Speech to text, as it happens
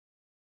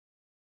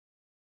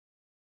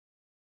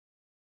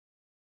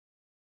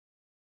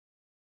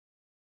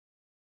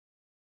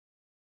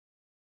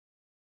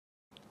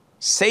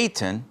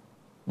Satan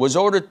was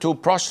ordered to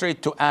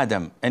prostrate to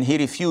Adam, and he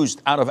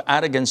refused out of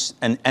arrogance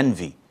and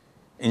envy.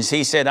 And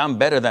he said, I'm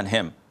better than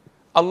him.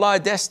 Allah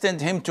destined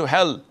him to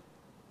hell.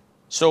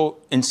 So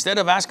instead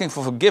of asking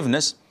for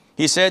forgiveness,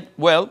 he said,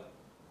 well,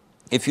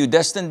 if you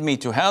destined me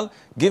to hell,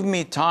 give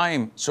me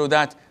time so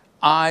that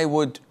I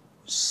would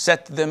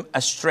set them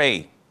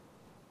astray.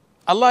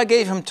 Allah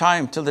gave him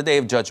time till the day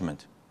of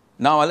judgment.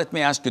 Now let me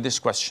ask you this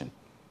question.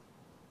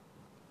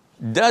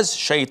 Does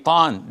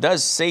Shaytān,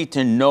 does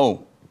Satan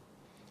know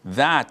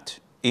that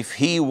if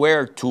he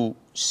were to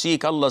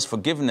seek Allah's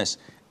forgiveness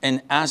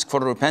and ask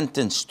for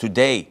repentance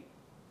today,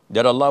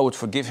 that Allah would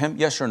forgive him?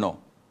 Yes or no?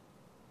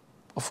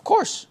 Of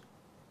course.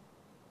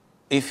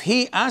 If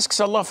he asks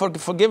Allah for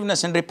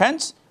forgiveness and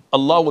repents,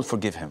 Allah will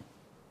forgive him.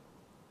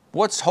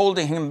 What's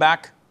holding him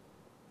back?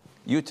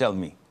 You tell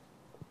me.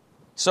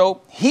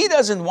 So he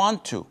doesn't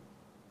want to.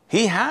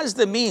 He has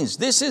the means.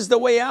 This is the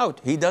way out.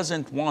 He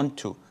doesn't want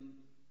to.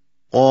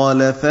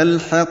 قال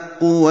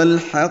فالحق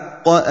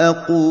والحق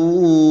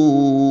أقول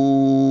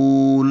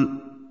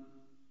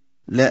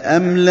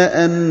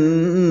لأملأن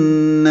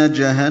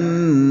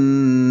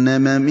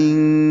جهنم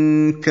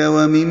منك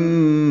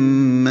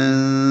وممن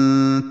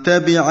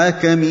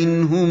تبعك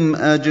منهم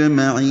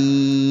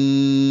أجمعين.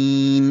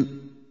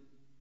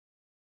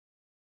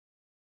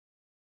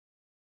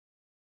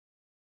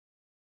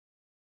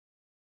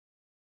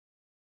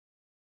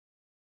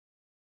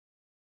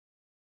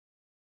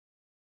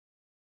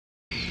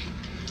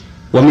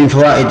 ومن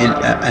فوائد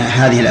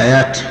هذه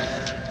الآيات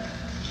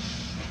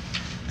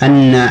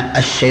أن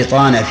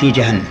الشيطان في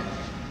جهنم،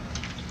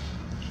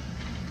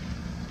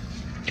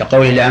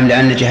 كقوله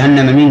لأملأن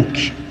جهنم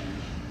منك.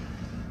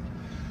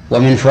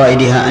 ومن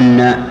فوائدها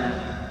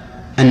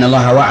أن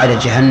الله وعد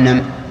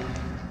جهنم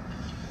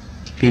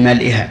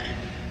بملئها،